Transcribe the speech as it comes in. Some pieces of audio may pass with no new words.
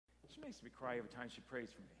makes me cry every time she prays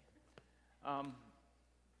for me.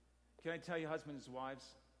 Can I tell you, husbands and wives?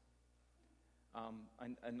 I'm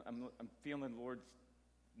feeling the Lord's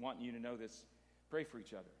wanting you to know this. Pray for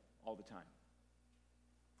each other all the time.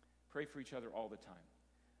 Pray for each other all the time.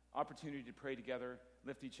 Opportunity to pray together,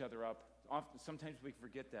 lift each other up. Sometimes we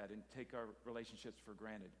forget that and take our relationships for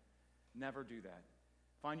granted. Never do that.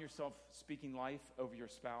 Find yourself speaking life over your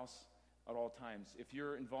spouse at all times. If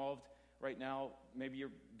you're involved right now, maybe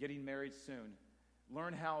you're getting married soon,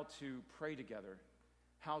 learn how to pray together,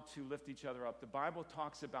 how to lift each other up. The Bible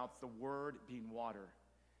talks about the word being water.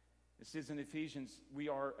 It says in Ephesians, we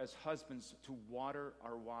are as husbands to water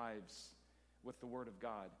our wives with the word of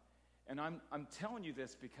God. And I'm telling you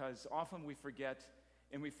this because often we forget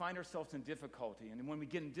and we find ourselves in difficulty. And when we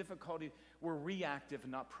get in difficulty, we're reactive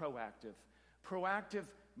and not proactive. Proactive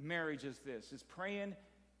marriage is this, is praying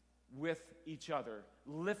with each other,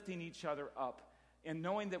 lifting each other up, and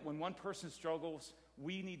knowing that when one person struggles,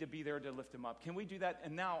 we need to be there to lift them up. Can we do that?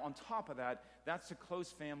 And now, on top of that, that's a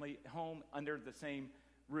close family home under the same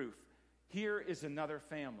roof. Here is another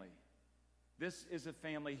family. This is a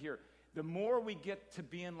family here. The more we get to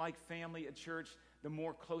being like family at church, the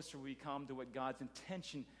more closer we come to what God's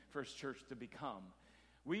intention for His church to become.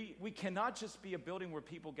 We cannot just be a building where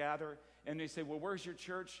people gather and they say, well, where's your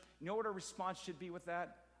church? You know what our response should be with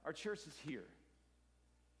that? Our church is here.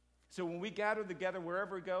 So when we gather together,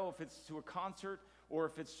 wherever we go, if it's to a concert or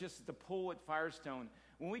if it's just the pool at Firestone,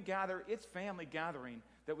 when we gather, it's family gathering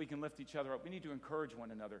that we can lift each other up. We need to encourage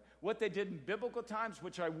one another. What they did in biblical times,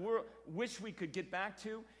 which I wish we could get back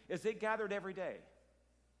to, is they gathered every day.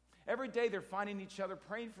 Every day they're finding each other,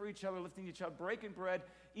 praying for each other, lifting each other, breaking bread,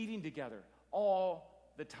 eating together, all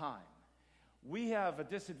the time. We have a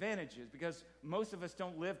disadvantage because most of us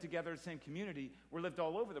don't live together in the same community. We're lived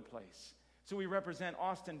all over the place. So we represent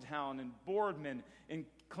Austintown and Boardman and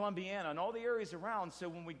Columbiana and all the areas around. So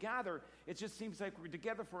when we gather, it just seems like we're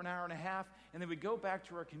together for an hour and a half, and then we go back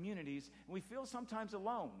to our communities, and we feel sometimes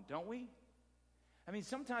alone, don't we? I mean,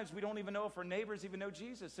 sometimes we don't even know if our neighbors even know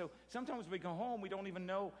Jesus. So sometimes we go home, we don't even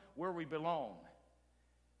know where we belong.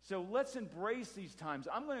 So let's embrace these times.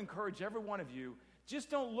 I'm going to encourage every one of you, just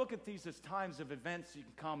don't look at these as times of events you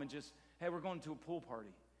can come and just, hey, we're going to a pool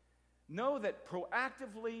party. Know that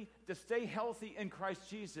proactively to stay healthy in Christ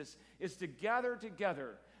Jesus is to gather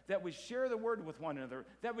together, that we share the word with one another,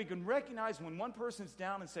 that we can recognize when one person's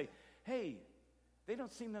down and say, hey, they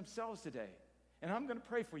don't seem themselves today. And I'm going to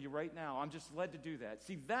pray for you right now. I'm just led to do that.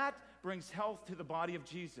 See, that brings health to the body of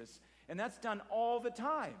Jesus. And that's done all the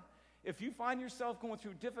time. If you find yourself going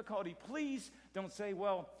through difficulty, please don't say,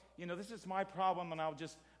 well, you know, this is my problem and I'll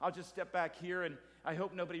just step back here and I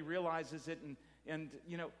hope nobody realizes it. And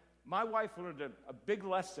you know, my wife learned a big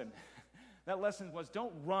lesson. That lesson was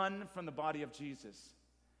don't run from the body of Jesus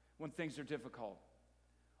when things are difficult.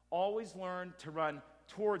 Always learn to run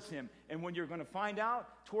towards Him. And when you're going to find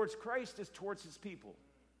out, towards Christ is towards His people.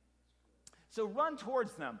 So run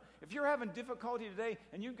towards them. If you're having difficulty today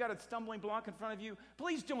and you've got a stumbling block in front of you,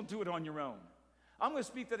 please don't do it on your own. I'm going to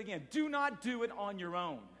speak that again. Do not do it on your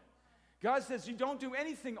own. God says you don't do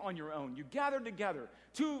anything on your own. You gather together.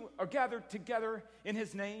 Two are gathered together in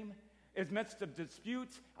His name. In the midst of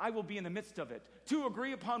disputes, I will be in the midst of it. Two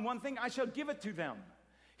agree upon one thing, I shall give it to them.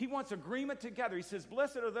 He wants agreement together. He says,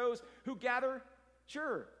 blessed are those who gather.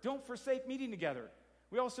 Sure, don't forsake meeting together.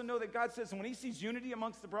 We also know that God says when He sees unity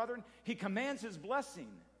amongst the brethren, He commands His blessing.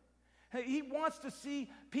 He wants to see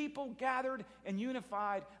people gathered and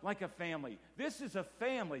unified like a family. This is a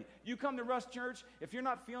family. You come to Rust Church, if you're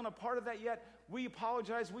not feeling a part of that yet, we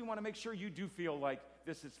apologize. We want to make sure you do feel like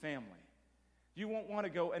this is family. You won't want to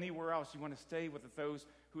go anywhere else. You want to stay with those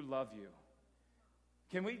who love you.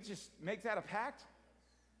 Can we just make that a pact?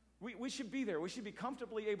 We should be there. We should be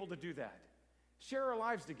comfortably able to do that. Share our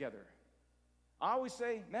lives together. I always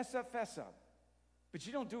say, mess up, fess up. But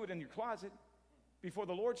you don't do it in your closet before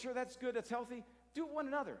the Lord. Sure, that's good, that's healthy. Do it one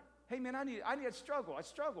another. Hey, man, I need to struggle. I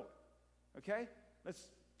struggled. Okay? Let's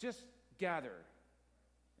just gather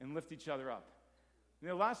and lift each other up. You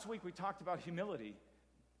know, last week we talked about humility.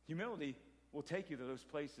 Humility will take you to those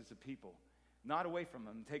places of people, not away from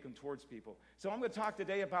them, and take them towards people. So I'm going to talk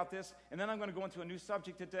today about this, and then I'm going to go into a new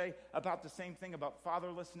subject today about the same thing, about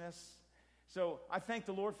fatherlessness. So I thank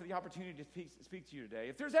the Lord for the opportunity to speak to you today.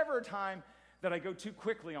 If there's ever a time that I go too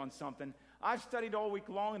quickly on something, I've studied all week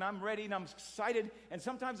long, and I'm ready, and I'm excited, and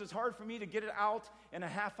sometimes it's hard for me to get it out in a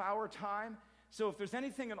half-hour time. So if there's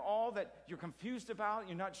anything at all that you're confused about,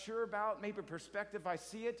 you're not sure about, maybe perspective, I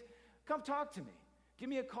see it, come talk to me. Give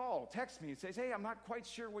me a call, text me, and say, hey, I'm not quite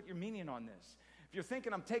sure what you're meaning on this. If you're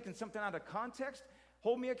thinking I'm taking something out of context,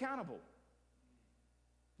 hold me accountable.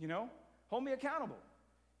 Hold me accountable.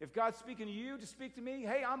 If God's speaking to you to speak to me,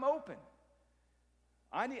 hey, I'm open.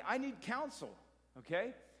 I need counsel,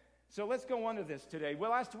 okay? So let's go on to this today.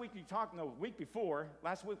 Well, last week week before,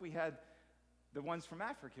 last week we had the ones from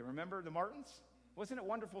Africa. Remember the Martins? Wasn't it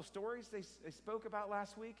wonderful stories they spoke about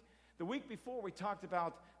last week? The week before we talked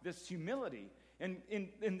about this humility. And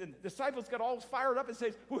the disciples got all fired up and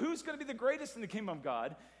says, well, who's going to be the greatest in the kingdom of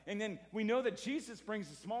God? And then we know that Jesus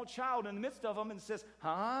brings a small child in the midst of them and says,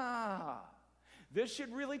 this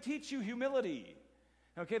should really teach you humility.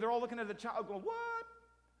 Okay, they're all looking at the child going, what?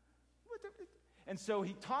 And so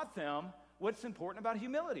he taught them what's important about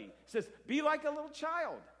humility. He says, be like a little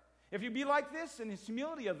child. If you be like this and his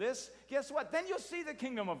humility of this, guess what? Then you'll see the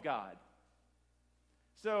kingdom of God.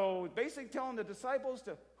 So basically telling the disciples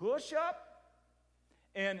to hush up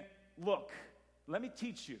and look. Let me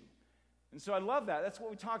teach you. And so I love that. That's what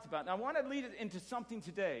we talked about. And I want to lead it into something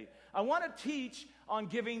today. I want to teach on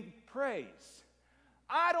giving praise.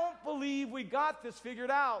 I don't believe we got this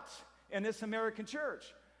figured out in this American church.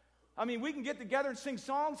 I mean, we can get together and sing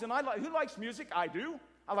songs, and who likes music? I do.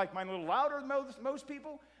 I like mine a little louder than most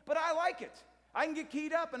people, but I like it. I can get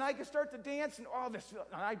keyed up, and I can start to dance, and all this,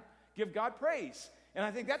 and I give God praise. And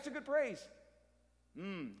I think that's a good praise.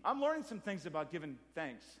 I'm learning some things about giving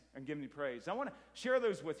thanks and giving praise. I want to share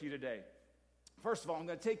those with you today. First of all, I'm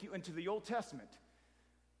going to take you into the Old Testament.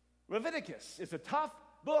 Leviticus is a tough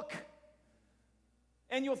book.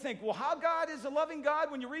 And you'll think, well, how God is a loving God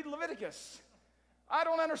when you read Leviticus? I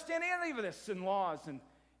don't understand any of this in laws.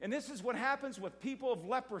 And this is what happens with people of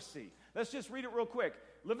leprosy. Let's just read it real quick.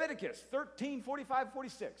 Leviticus 13, 45,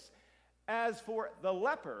 46. As for the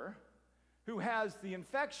leper who has the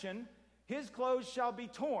infection, his clothes shall be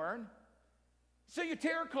torn. So you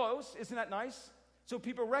tear clothes, isn't that nice? So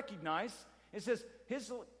people recognize. It says,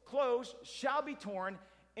 his clothes shall be torn,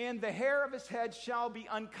 and the hair of his head shall be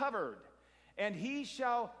uncovered. And he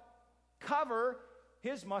shall cover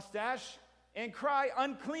his mustache and cry,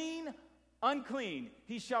 unclean, unclean.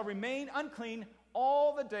 He shall remain unclean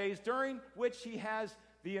all the days during which he has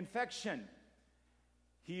the infection.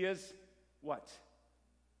 He is what?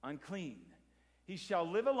 Unclean. He shall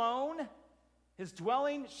live alone. His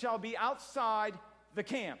dwelling shall be outside the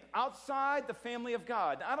camp, outside the family of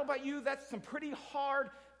God. Now, I don't know about you, that's some pretty hard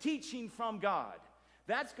teaching from God.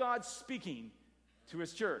 That's God speaking to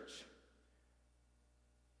his church.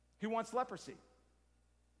 Who wants leprosy?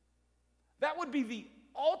 That would be the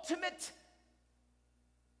ultimate,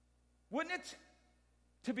 wouldn't it?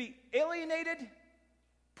 To be alienated,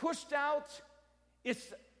 pushed out.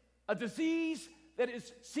 It's a disease that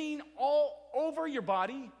is seen all over your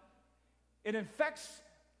body. It infects.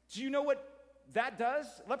 Do you know what that does?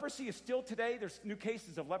 Leprosy is still today. There's new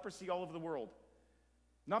cases of leprosy all over the world.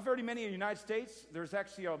 Not very many in the United States. There's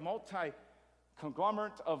actually a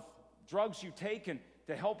multi-conglomerate of drugs you take and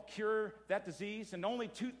to help cure that disease. And I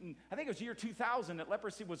think it was year 2000 that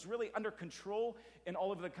leprosy was really under control in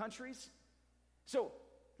all over the countries. So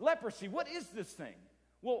leprosy, what is this thing?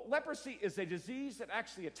 Well, leprosy is a disease that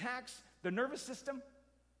actually attacks the nervous system.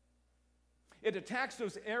 It attacks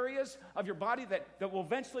those areas of your body that will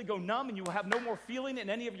eventually go numb, and you will have no more feeling in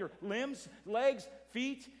any of your limbs, legs,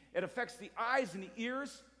 feet. It affects the eyes and the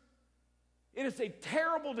ears. It is a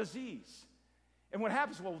terrible disease. And what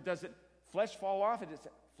happens? Well, does it flesh fall off? It is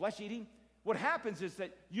flesh eating. What happens is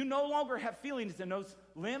that you no longer have feelings in those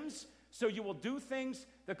limbs, so you will do things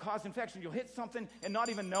that cause infection. You'll hit something and not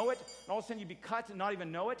even know it, and all of a sudden you'll be cut and not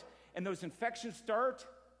even know it, and those infections start.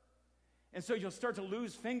 And so you'll start to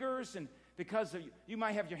lose fingers, and because you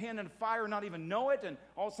might have your hand in a fire and not even know it, and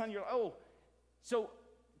all of a sudden you're, So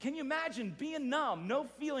can you imagine being numb, no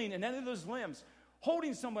feeling in any of those limbs,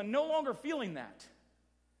 holding someone, no longer feeling that,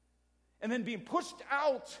 and then being pushed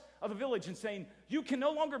out of the village and saying, you can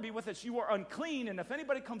no longer be with us, you are unclean, and if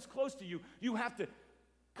anybody comes close to you, you have to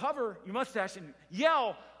cover your mustache and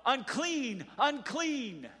yell, unclean,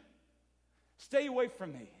 unclean. Stay away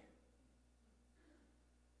from me.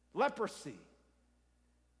 Leprosy.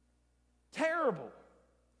 Terrible.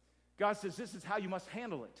 God says this is how you must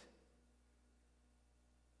handle it.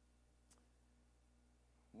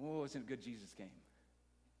 Oh, isn't it good Jesus came?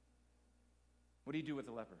 What do you do with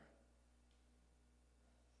the leper?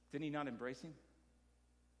 Didn't he not embrace him?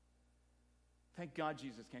 Thank God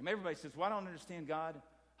Jesus came. Everybody says, well, I don't understand God.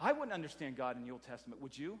 I wouldn't understand God in the Old Testament,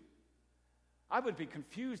 would you? I would be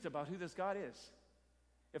confused about who this God is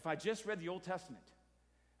if I just read the Old Testament.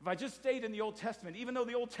 If I just stayed in the Old Testament, even though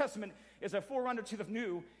the Old Testament is a forerunner to the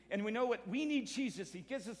New, and we know what we need Jesus, he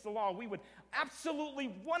gives us the law, we would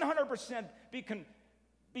absolutely 100%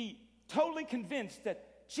 be totally convinced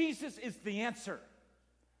that Jesus is the answer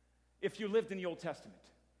if you lived in the Old Testament.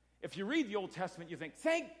 If you read the Old Testament, you think,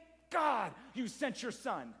 thank God you sent your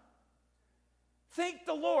son. Thank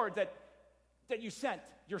the Lord that you sent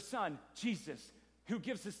your son, Jesus, who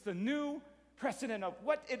gives us the new precedent of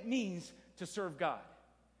what it means to serve God.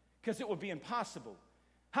 Because it would be impossible.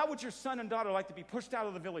 How would your son and daughter like to be pushed out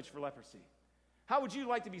of the village for leprosy? How would you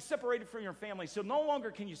like to be separated from your family so no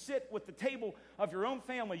longer can you sit with the table of your own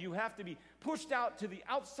family? You have to be pushed out to the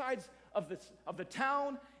outsides of the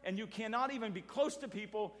town, and you cannot even be close to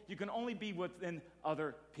people. You can only be within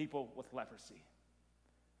other people with leprosy.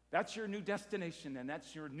 That's your new destination, and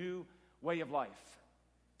that's your new way of life.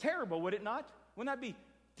 Terrible, would it not? Wouldn't that be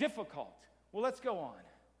difficult? Well, let's go on.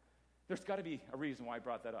 There's got to be a reason why I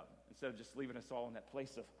brought that up, instead of just leaving us all in that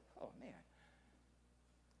place of, oh, man.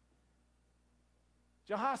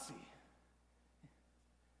 Gehazi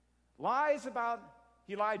lies about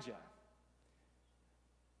Elijah.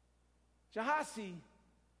 Gehazi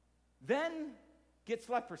then gets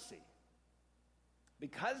leprosy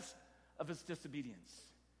because of his disobedience.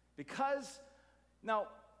 Now,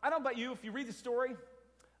 I don't know about you, if you read the story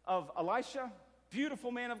of Elisha,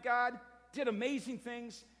 beautiful man of God, did amazing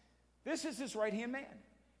things. This is his right-hand man.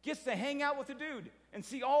 Gets to hang out with the dude and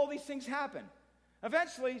see all these things happen.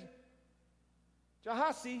 Eventually,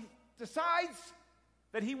 Gehazi decides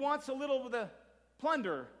that he wants a little of the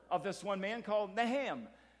plunder of this one man called Nahum.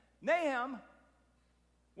 Nahum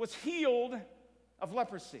was healed of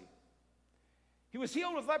leprosy. He was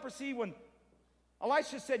healed of leprosy when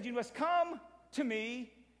Elisha said, you must come to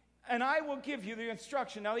me and I will give you the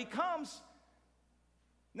instruction. Now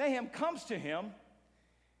Nahum comes to him,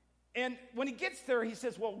 and when he gets there, he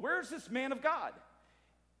says, well, where's this man of God?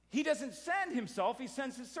 He doesn't send himself, he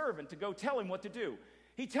sends his servant to go tell him what to do.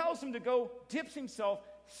 He tells him to go dips himself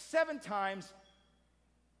 7 times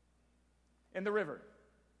in the river.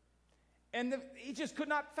 And he just could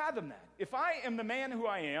not fathom that. If I am the man who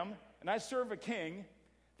I am, and I serve a king,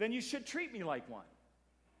 then you should treat me like one.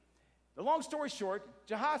 The long story short,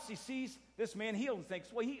 Gehazi sees this man healed and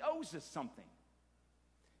thinks, well, he owes us something.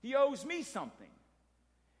 He owes me something.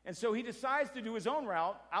 And so he decides to do his own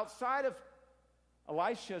route outside of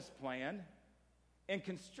Elisha's plan and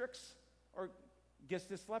constricts or gets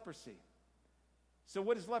this leprosy. So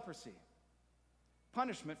what is leprosy?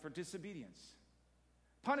 Punishment for disobedience.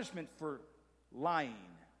 Punishment for lying.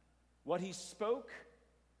 What he spoke,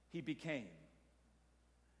 he became.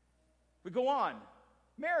 We go on.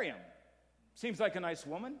 Miriam seems like a nice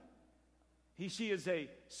woman. She is a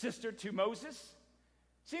sister to Moses.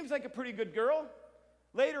 Seems like a pretty good girl.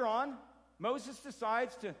 Later on, Moses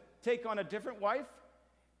decides to take on a different wife.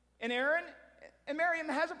 And Aaron and Miriam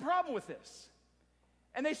has a problem with this.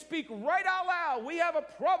 And they speak right out loud. We have a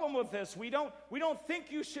problem with this. We don't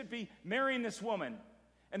think you should be marrying this woman.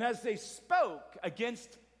 And as they spoke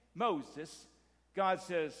against Moses, God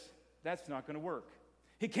says, that's not going to work.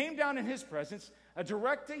 He came down in his presence,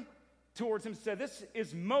 directly towards him, said, this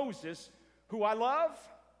is Moses, who I love.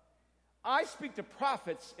 I speak to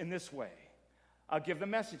prophets in this way. I'll give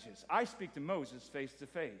them messages. I speak to Moses face to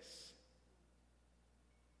face.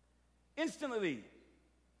 Instantly,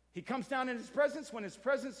 he comes down in his presence. When his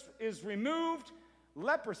presence is removed,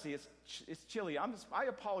 leprosy, it's chilly. I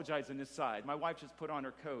apologize on this side. My wife just put on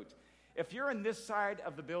her coat. If you're in this side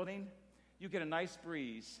of the building, you get a nice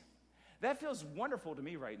breeze. That feels wonderful to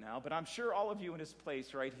me right now, but I'm sure all of you in this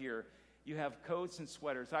place right here, you have coats and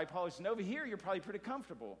sweaters. I apologize. And over here, you're probably pretty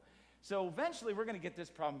comfortable. So eventually, we're going to get this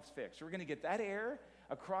problem fixed. We're going to get that air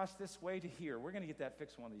across this way to here. We're going to get that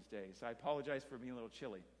fixed one of these days. I apologize for being a little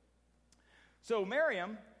chilly. So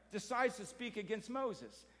Miriam decides to speak against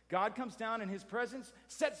Moses. God comes down in his presence,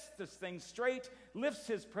 sets this thing straight, lifts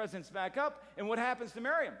his presence back up, and what happens to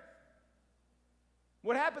Miriam?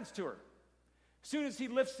 What happens to her? As soon as he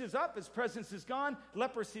lifts his up, his presence is gone,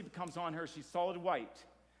 leprosy becomes on her. She's solid white.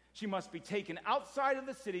 She must be taken outside of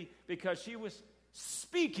the city because she was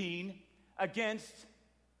speaking against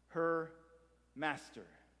her master.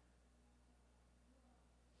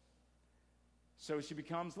 So she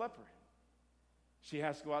becomes leper. She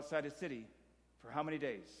has to go outside the city for how many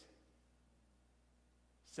days?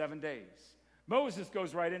 7 days. Moses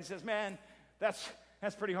goes right in and says, man, that's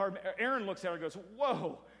pretty hard. Aaron looks at her and goes,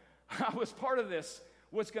 whoa, I was part of this.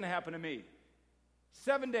 What's going to happen to me?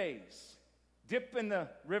 7 days. Dip in the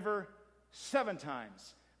river 7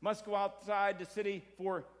 times. Must go outside the city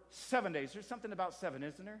for 7 days. There's something about 7,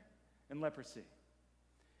 isn't there? In leprosy.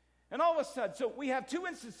 And all of a sudden, so we have 2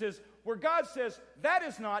 instances where God says, that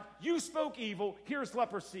is not, you spoke evil, here's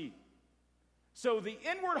leprosy. So the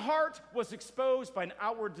inward heart was exposed by an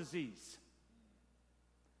outward disease.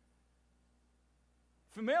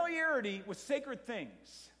 Familiarity with sacred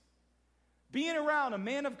things Being around a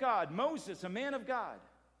man of God, Moses, a man of God.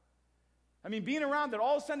 I mean, being around that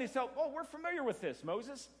all of a sudden they say, oh, we're familiar with this,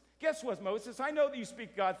 Moses. Guess what, Moses? I know that you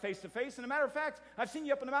speak to God face to face. And a matter of fact, I've seen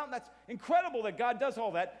you up on the mountain. That's incredible that God does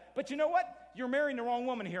all that. But you know what? You're marrying the wrong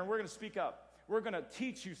woman here, and we're going to speak up. We're going to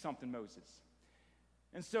teach you something, Moses.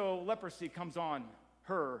 And so leprosy comes on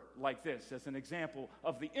her like this, as an example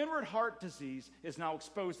of the inward heart disease is now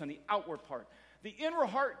exposed on the outward part. The inward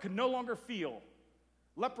heart could no longer feel.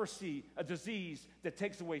 Leprosy, a disease that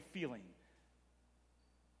takes away feeling.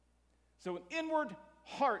 So an inward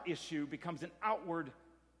heart issue becomes an outward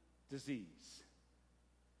disease.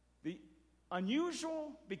 The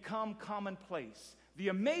unusual become commonplace. The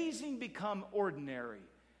amazing become ordinary.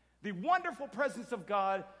 The wonderful presence of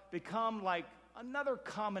God become like another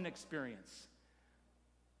common experience.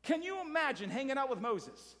 Can you imagine hanging out with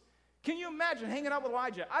Moses? Can you imagine hanging out with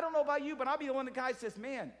Elijah? I don't know about you, but I'll be the one that guy says,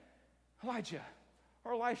 man, Elijah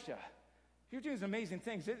or Elisha, you're doing some amazing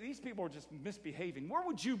things. These people are just misbehaving. Where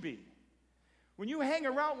would you be? When you hang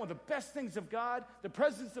around with the best things of God, the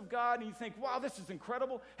presence of God, and you think, wow, this is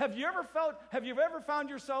incredible. Have you ever found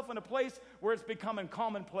yourself in a place where it's becoming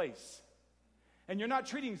commonplace? And you're not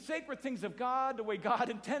treating sacred things of God the way God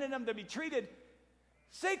intended them to be treated.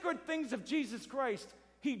 Sacred things of Jesus Christ.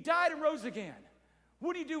 He died and rose again.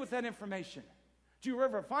 What do you do with that information? Do you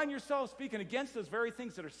ever find yourself speaking against those very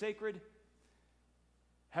things that are sacred?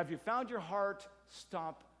 Have you found your heart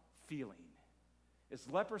stop feeling? Is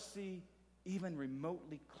leprosy even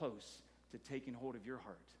remotely close to taking hold of your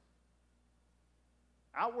heart?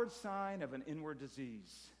 Outward sign of an inward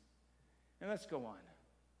disease. And let's go on.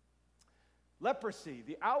 Leprosy,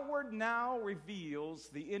 the outward now reveals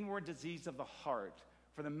the inward disease of the heart.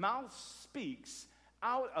 For the mouth speaks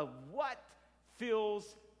out of what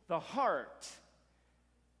fills the heart.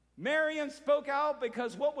 Miriam spoke out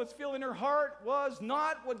because what was filling her heart was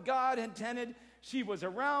not what God intended. She was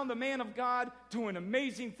around the man of God doing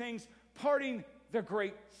amazing things, parting the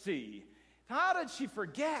great sea. How did she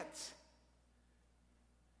forget?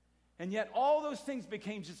 And yet all those things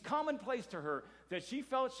became just commonplace to her, that she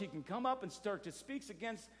felt she can come up and start to speak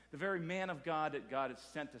against the very man of God that God had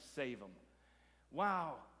sent to save him.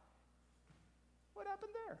 Wow. What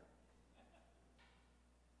happened there?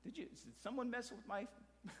 Did someone mess with my...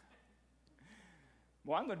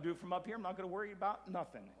 Well, I'm going to do it from up here. I'm not going to worry about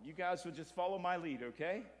nothing. You guys will just follow my lead,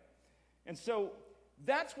 okay? And so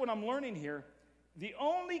that's what I'm learning here. The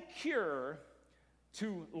only cure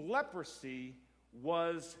to leprosy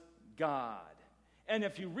was God. And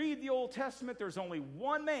if you read the Old Testament, there's only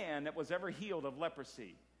one man that was ever healed of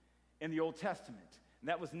leprosy in the Old Testament. And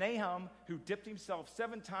that was Nahum, who dipped himself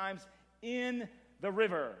 7 times in the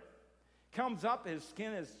river. Comes up, his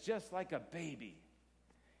skin is just like a baby.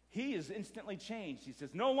 He is instantly changed. He says,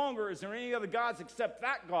 no longer is there any other gods except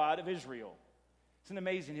that God of Israel. It's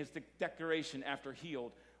amazing. His declaration after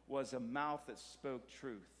healed was a mouth that spoke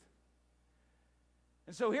truth.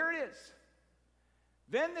 And so here it is.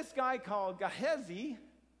 Then this guy called Gehazi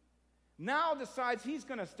now decides he's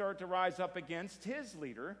going to start to rise up against his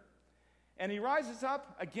leader. And he rises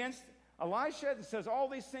up against Elisha and says all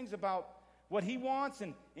these things about what he wants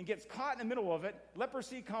and gets caught in the middle of it.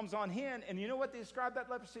 Leprosy comes on him. And you know what they describe that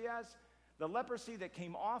leprosy as? The leprosy that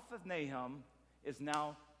came off of Nahum is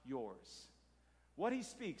now yours. What he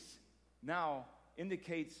speaks now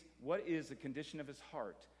indicates what is the condition of his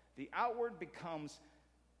heart. The outward becomes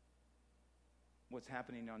what's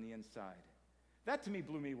happening on the inside. That to me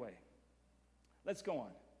blew me away. Let's go on.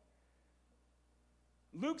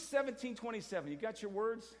 Luke 17:27. You got your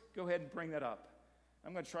words? Go ahead and bring that up.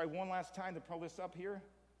 I'm going to try one last time to pull this up here.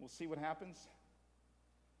 We'll see what happens.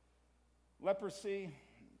 Leprosy.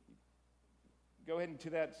 Go ahead into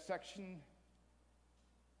that section.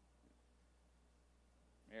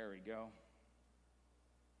 There we go.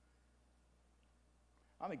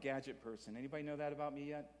 I'm a gadget person. Anybody know that about me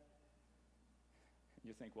yet?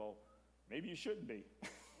 You think, well, maybe you shouldn't be.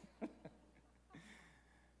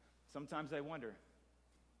 Sometimes I wonder.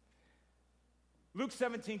 Luke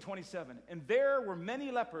 17:27. And there were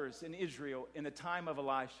many lepers in Israel in the time of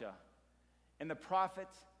Elisha and the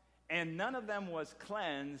prophets, and none of them was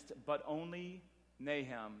cleansed, but only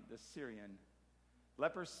Nahum the Syrian.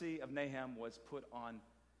 Leprosy of Nahum was put on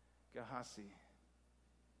Gehazi.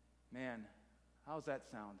 Man, how's that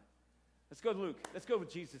sound? Let's go to Luke. Let's go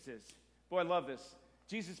with Jesus is. Boy, I love this.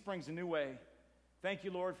 Jesus brings a new way. Thank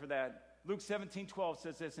you, Lord, for that. Luke 17:12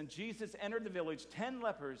 says this, and Jesus entered the village. 10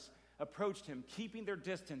 lepers approached him, keeping their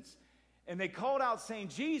distance. And they called out, saying,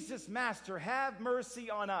 Jesus, Master, have mercy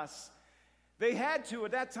on us. They had to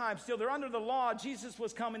at that time. Still, they're under the law. Jesus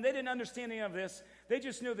was coming. They didn't understand any of this. They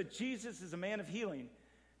just knew that Jesus is a man of healing.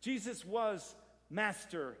 Jesus was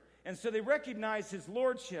master. And so they recognized his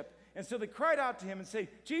lordship. And so they cried out to him and say,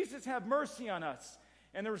 Jesus, have mercy on us.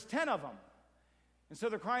 And there was 10 of them. And so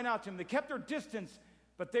they're crying out to him. They kept their distance,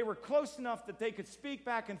 but they were close enough that they could speak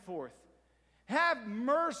back and forth. Have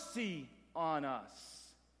mercy on us.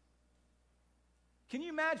 Can you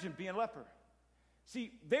imagine being a leper?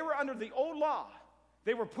 See, they were under the old law.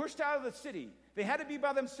 They were pushed out of the city. They had to be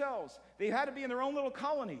by themselves. They had to be in their own little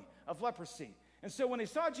colony of leprosy. And so when they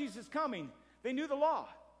saw Jesus coming, they knew the law.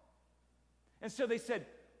 And so they said,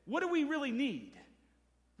 what do we really need?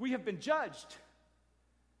 We have been judged.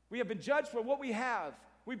 We have been judged for what we have.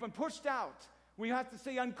 We've been pushed out. We have to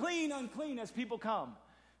say unclean, unclean as people come.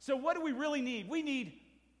 So what do we really need? We need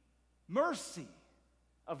mercy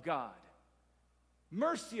of God.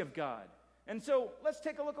 Mercy of God. And so let's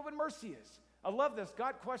take a look at what mercy is. I love this.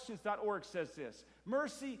 GodQuestions.org says this.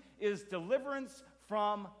 Mercy is deliverance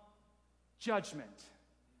from judgment.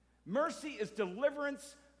 Mercy is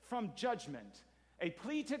deliverance from judgment. A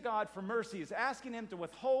plea to God for mercy is asking him to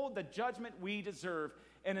withhold the judgment we deserve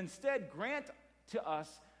and instead grant to us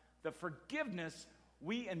the forgiveness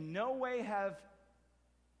we in no way have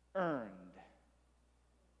earned.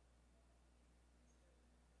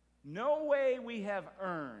 No way we have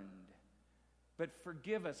earned, but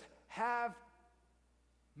forgive us. Have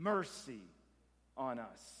mercy on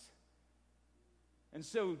us. And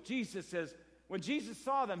so Jesus says, when Jesus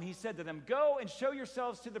saw them, he said to them, go and show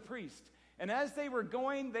yourselves to the priest. And as they were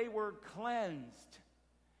going, they were cleansed.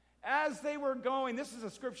 As they were going, this is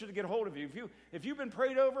a scripture to get hold of you. If you've been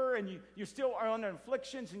prayed over and you still are under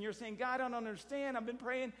afflictions and you're saying, God, I don't understand, I've been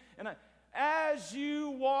praying. As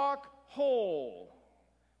you walk whole,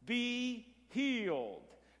 be healed.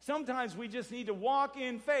 Sometimes we just need to walk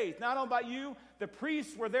in faith. Not all about you. The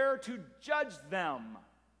priests were there to judge them.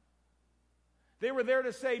 They were there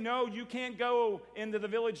to say, no, you can't go into the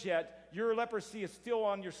village yet. Your leprosy is still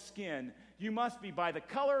on your skin. You must be by the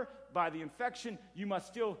color, by the infection. You must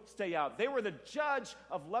still stay out. They were the judge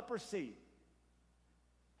of leprosy.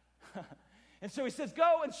 And so he says,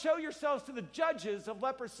 go and show yourselves to the judges of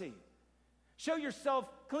leprosy. Show yourself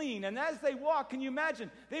clean. And as they walk, can you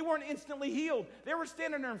imagine? They weren't instantly healed. They were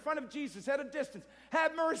standing there in front of Jesus at a distance.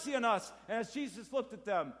 Have mercy on us. And as Jesus looked at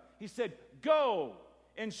them, he said, go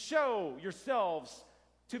and show yourselves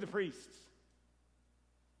to the priests.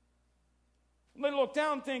 And they look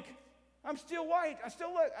down and think, I'm still white. I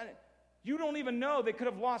still look. You don't even know. They could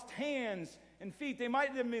have lost hands and feet. They might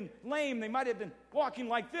have been lame. They might have been walking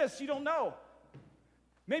like this. You don't know.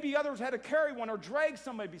 Maybe others had to carry one or drag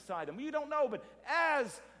somebody beside them. You don't know, but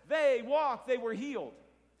as they walked, they were healed.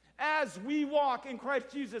 As we walk in Christ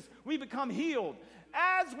Jesus, we become healed.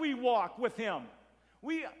 As we walk with him,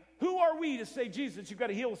 who are we to say, Jesus, you've got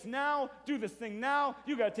to heal us now, do this thing now,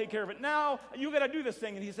 you got to take care of it now, you got to do this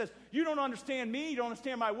thing. And he says, you don't understand me, you don't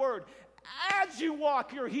understand my word. As you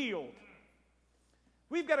walk, you're healed.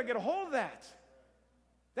 We've got to get a hold of that.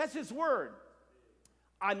 That's his word.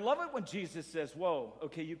 I love it when Jesus says, whoa,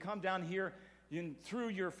 okay, you come down here, and through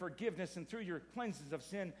your forgiveness and through your cleanses of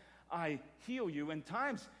sin, I heal you. And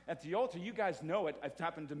times at the altar, you guys know it, it's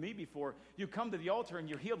happened to me before, you come to the altar and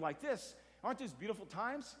you're healed like this. Aren't these beautiful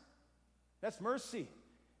times? That's mercy.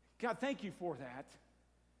 God, thank you for that.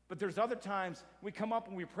 But there's other times we come up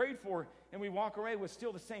and we prayed for and we walk away with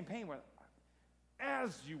still the same pain.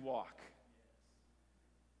 As you walk,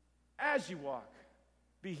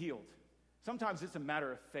 be healed. Sometimes it's a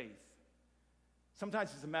matter of faith. Sometimes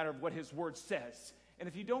it's a matter of what his word says. And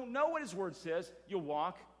if you don't know what his word says, you'll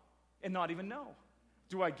walk and not even know.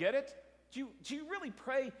 Do I get it? Do you really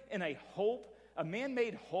pray in a hope, a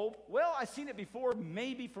man-made hope? Well, I've seen it before,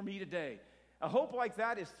 maybe for me today. A hope like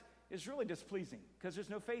that is really displeasing because there's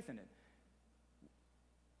no faith in it.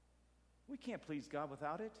 We can't please God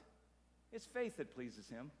without it. It's faith that pleases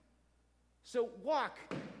him. So walk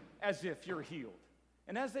as if you're healed.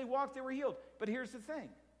 And as they walked, they were healed. But here's the thing.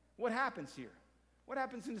 What happens here? What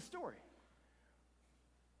happens in the story?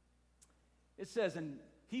 It says, and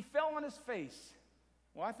he fell on his face.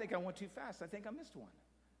 Well, I think I went too fast. I think I missed one.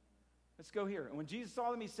 Let's go here. And when Jesus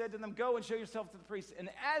saw them, he said to them, go and show yourself to the priest. And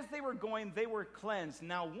as they were going, they were cleansed.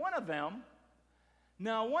 Now one of them,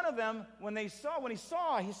 when he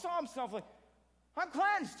saw himself like, I'm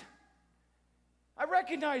cleansed. I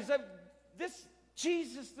recognize that this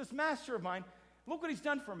Jesus, this master of mine, look what he's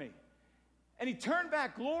done for me. And he turned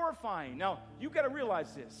back glorifying. Now, you've got to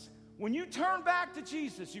realize this. When you turn back to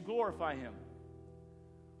Jesus, you glorify him.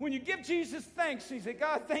 When you give Jesus thanks, and you say,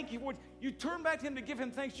 God, thank you. When you turn back to him to give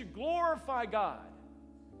him thanks, you glorify God.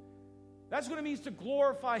 That's what it means to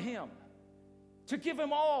glorify him. To give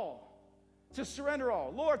him all. To surrender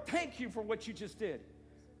all. Lord, thank you for what you just did.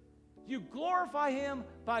 You glorify him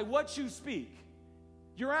by what you speak.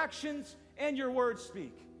 Your actions and your words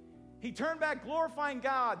speak. He turned back glorifying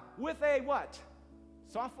God with a what?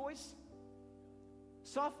 Soft voice?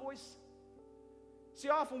 Soft voice? See,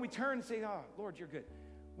 often we turn and say, oh, Lord, you're good.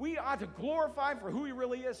 We ought to glorify him for who he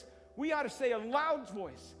really is. We ought to say a loud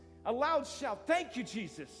voice, a loud shout, thank you,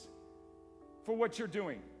 Jesus, for what you're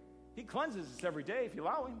doing. He cleanses us every day if you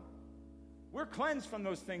allow him. We're cleansed from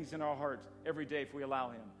those things in our heart every day if we allow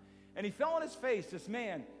him. And he fell on his face, this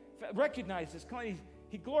man, recognized this.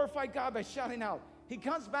 He glorified God by shouting out. He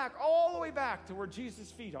comes back all the way back to where Jesus'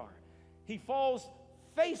 feet are. He falls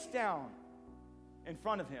face down in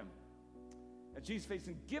front of him. And Jesus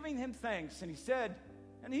facing, giving him thanks. And he said,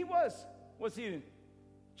 and he was he a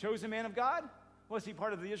chosen man of God? Was he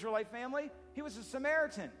part of the Israelite family? He was a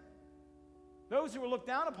Samaritan. Those who were looked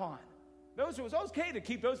down upon. Those who it was okay to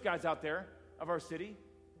keep those guys out there of our city.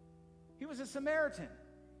 He was a Samaritan.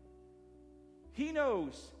 He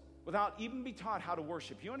knows without even be taught how to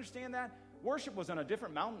worship. You understand that? Worship was on a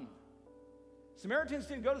different mountain. Samaritans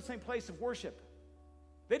didn't go to the same place of worship.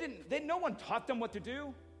 No one taught them what to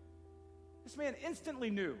do. This man instantly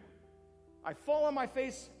knew. I fall on my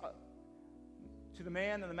face to the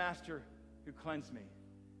man and the master who cleansed me.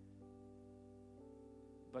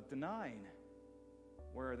 But the 9,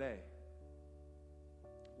 where are they?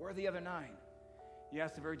 Where are the other 9? He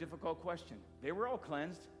asked a very difficult question. They were all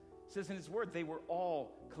cleansed. It says in his word, they were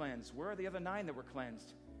all cleansed. Where are the other 9 that were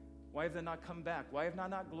cleansed? Why have they not come back? Why have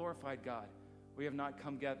not glorified God? We have not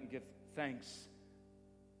come and give thanks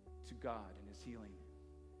to God and his healing.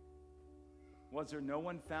 Was there no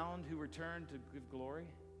one found who returned to give glory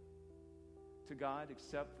to God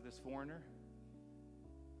except for this foreigner?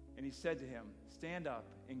 And he said to him, stand up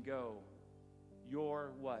and go.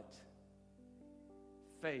 Your what?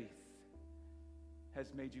 Faith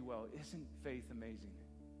has made you well. Isn't faith amazing?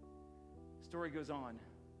 The story goes on.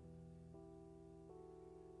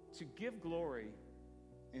 To give glory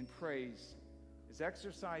and praise is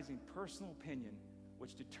exercising personal opinion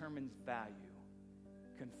which determines value.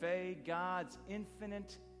 Convey God's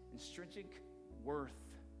infinite, intrinsic worth.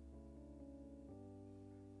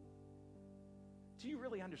 Do you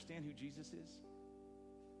really understand who Jesus is?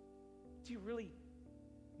 Do you really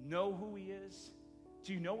know who he is?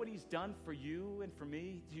 Do you know what he's done for you and for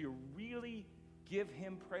me? Do you really give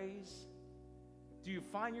him praise? Do you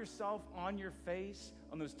find yourself on your face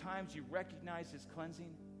on those times you recognize his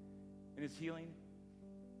cleansing and his healing?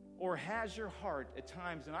 Or has your heart at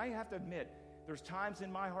times, and I have to admit, there's times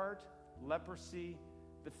in my heart, leprosy,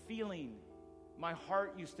 the feeling my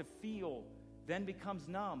heart used to feel then becomes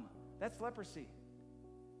numb. That's leprosy.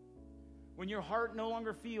 When your heart no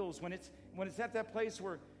longer feels, when it's at that place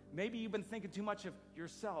where maybe you've been thinking too much of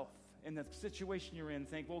yourself and the situation you're in,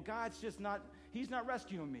 think, well, he's not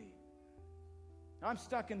rescuing me. I'm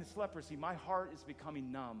stuck in this leprosy. My heart is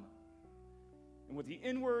becoming numb. And with the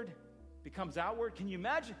inward becomes outward. Can you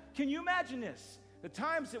imagine this? The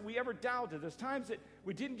times that we ever doubted, those times that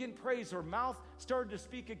we didn't get praise, or mouth started to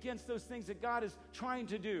speak against those things that God is trying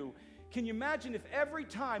to do. Can you imagine if every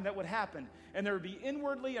time that would happen, and there would be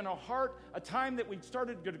inwardly in our heart a time that we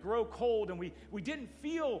started to grow cold, and we didn't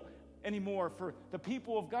feel anymore for the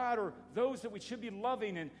people of God or those that we should be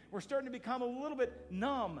loving, and we're starting to become a little bit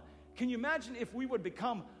numb. Can you imagine if we would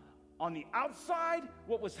become on the outside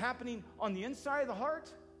what was happening on the inside of the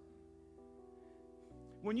heart?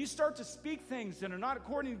 When you start to speak things that are not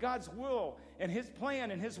according to God's will and his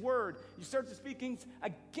plan and his word, you start to speak things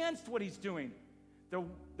against what he's doing.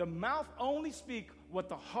 The mouth only speaks what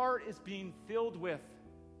the heart is being filled with.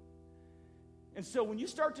 And so when you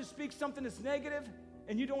start to speak something that's negative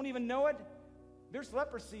and you don't even know it, there's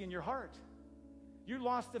leprosy in your heart. You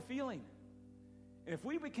lost the feeling. And if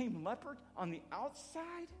we became leopard on the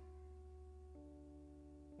outside,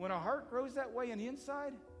 when our heart grows that way on the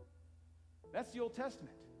inside, that's the Old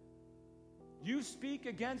Testament. You speak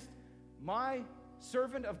against my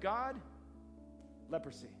servant of God,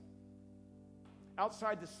 leprosy.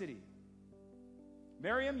 Outside the city.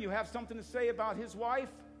 Miriam, you have something to say about his wife?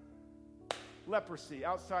 Leprosy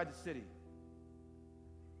outside the city.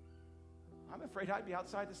 I'm afraid I'd be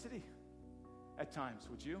outside the city at times,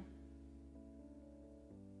 would you?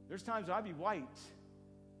 There's times I'd be white.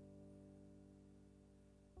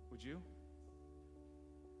 Would you?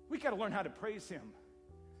 We got to learn how to praise him.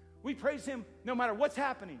 We praise him no matter what's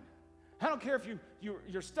happening. I don't care if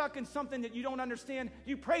you're stuck in something that you don't understand.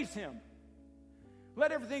 You praise him.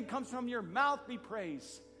 Let everything comes from your mouth be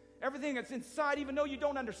praise. Everything that's inside, even though you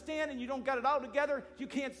don't understand and you don't got it all together, you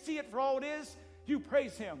can't see it for all it is, you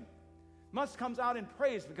praise him. Must comes out in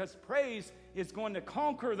praise, because praise is going to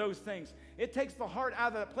conquer those things. It takes the heart out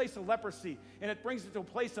of that place of leprosy, and it brings it to a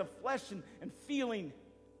place of flesh and feeling.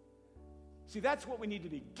 See, that's what we need to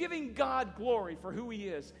be, giving God glory for who he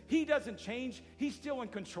is. He doesn't change. He's still in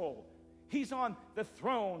control. He's on the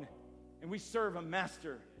throne, and we serve a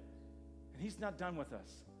master, and he's not done with us.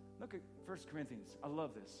 Look at 1 Corinthians. I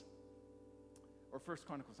love this. Or 1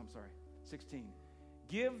 Chronicles, 16.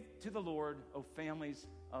 Give to the Lord, O families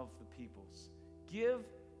of the peoples. Give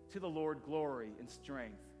to the Lord glory and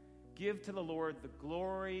strength. Give to the Lord the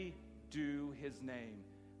glory due his name.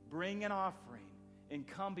 Bring an offering and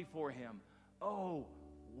come before him. Oh,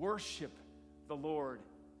 worship the Lord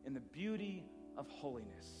in the beauty of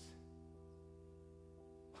holiness.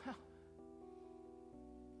 Wow.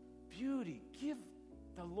 Beauty. Give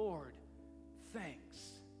the Lord thanks.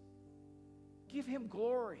 Give him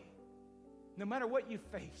glory. No matter what you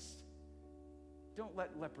face, don't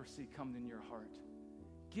let leprosy come in your heart.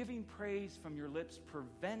 Giving praise from your lips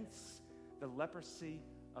prevents the leprosy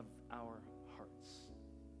of our hearts.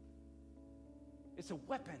 It's a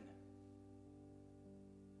weapon.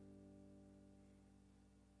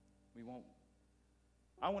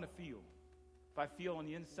 I want to feel. If I feel on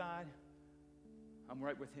the inside, I'm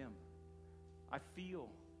right with him. I feel.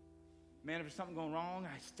 Man, if there's something going wrong,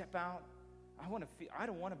 I step out. I want to feel. I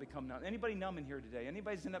don't want to become numb. Anybody numb in here today?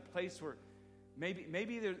 Anybody's in that place where maybe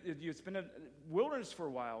it's been a wilderness for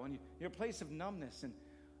a while, and you're a place of numbness, and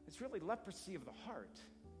it's really leprosy of the heart.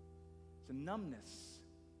 It's a numbness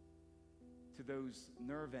to those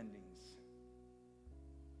nerve endings.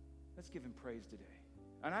 Let's give him praise today.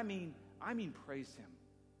 And I mean praise him.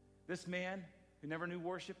 This man who never knew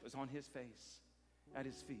worship was on his face, at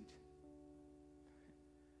his feet.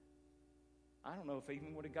 I don't know if I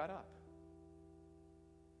even would have got up.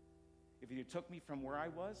 If you took me from where I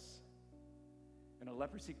was, in a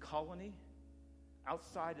leprosy colony,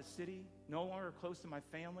 outside a city, no longer close to my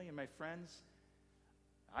family and my friends.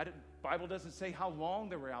 Bible doesn't say how long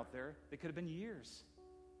they were out there. They could have been years.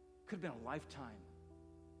 Could have been a lifetime.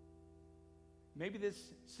 Maybe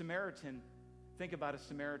this Samaritan, think about a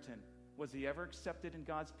Samaritan. Was he ever accepted in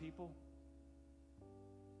God's people?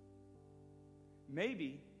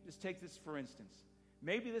 Maybe, just take this for instance,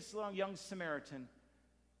 maybe this young Samaritan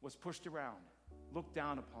was pushed around, looked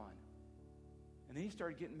down upon, and then he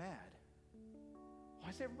started getting mad. Why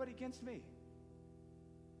is everybody against me?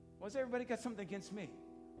 Why has everybody got something against me?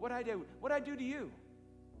 What'd I do? What'd I do to you?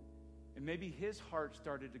 And maybe his heart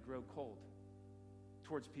started to grow cold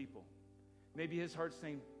towards people. Maybe his heart's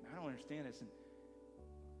saying, I don't understand this, and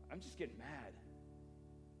I'm just getting mad.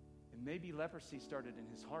 And maybe leprosy started in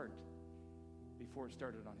his heart before it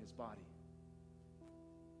started on his body.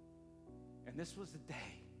 And this was the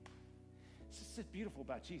day. This is so beautiful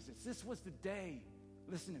about Jesus. This was the day,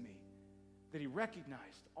 listen to me, that he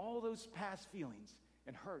recognized all those past feelings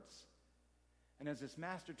and hurts. And as this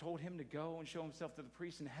master told him to go and show himself to the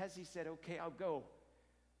priest, and as he said, okay, I'll go.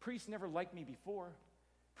 Priests never liked me before.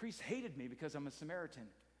 Priests hated me because I'm a Samaritan,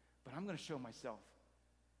 but I'm going to show myself.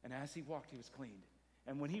 And as he walked, he was cleaned.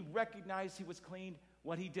 And when he recognized he was cleaned,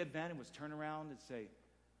 what he did then was turn around and say,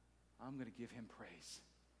 I'm going to give him praise.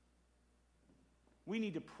 We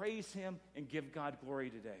need to praise him and give God glory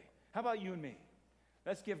today. How about you and me?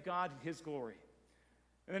 Let's give God his glory.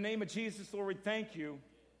 In the name of Jesus, Lord, we thank you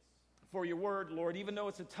for your word, Lord, even though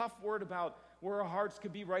it's a tough word about where our hearts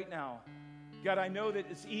could be right now. God, I know that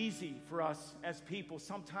it's easy for us as people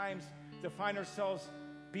sometimes to find ourselves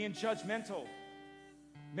being judgmental.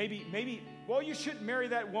 Maybe, well, you shouldn't marry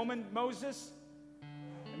that woman, Moses.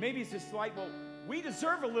 And maybe it's just like, well, we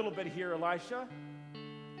deserve a little bit here, Elisha.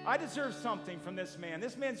 I deserve something from this man.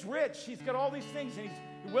 This man's rich. He's got all these things, and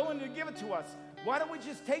he's willing to give it to us. Why don't we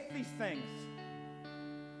just take these things?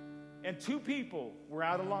 And two people were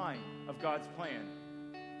out of line of God's plan.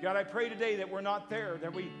 God, I pray today that we're not there,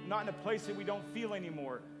 that we're not in a place that we don't feel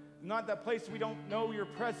anymore, not that place we don't know your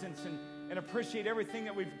presence and appreciate everything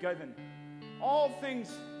that we've given. All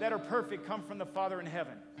things that are perfect come from the Father in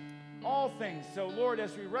heaven. All things. So, Lord,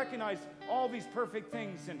 as we recognize all these perfect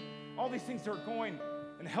things and all these things that are going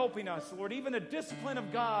and helping us, Lord, even the discipline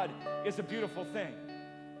of God is a beautiful thing.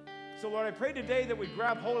 So, Lord, I pray today that we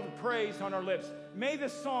grab hold of the praise on our lips. May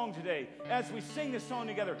this song today, as we sing this song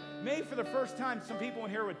together, may for the first time some people in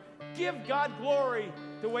here would give God glory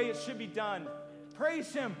the way it should be done.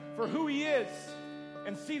 Praise him for who he is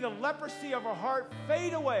and see the leprosy of our heart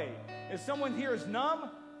fade away. If someone here is numb,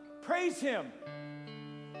 praise him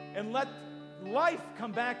and let life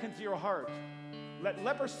come back into your heart. Let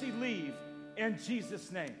leprosy leave in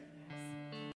Jesus' name.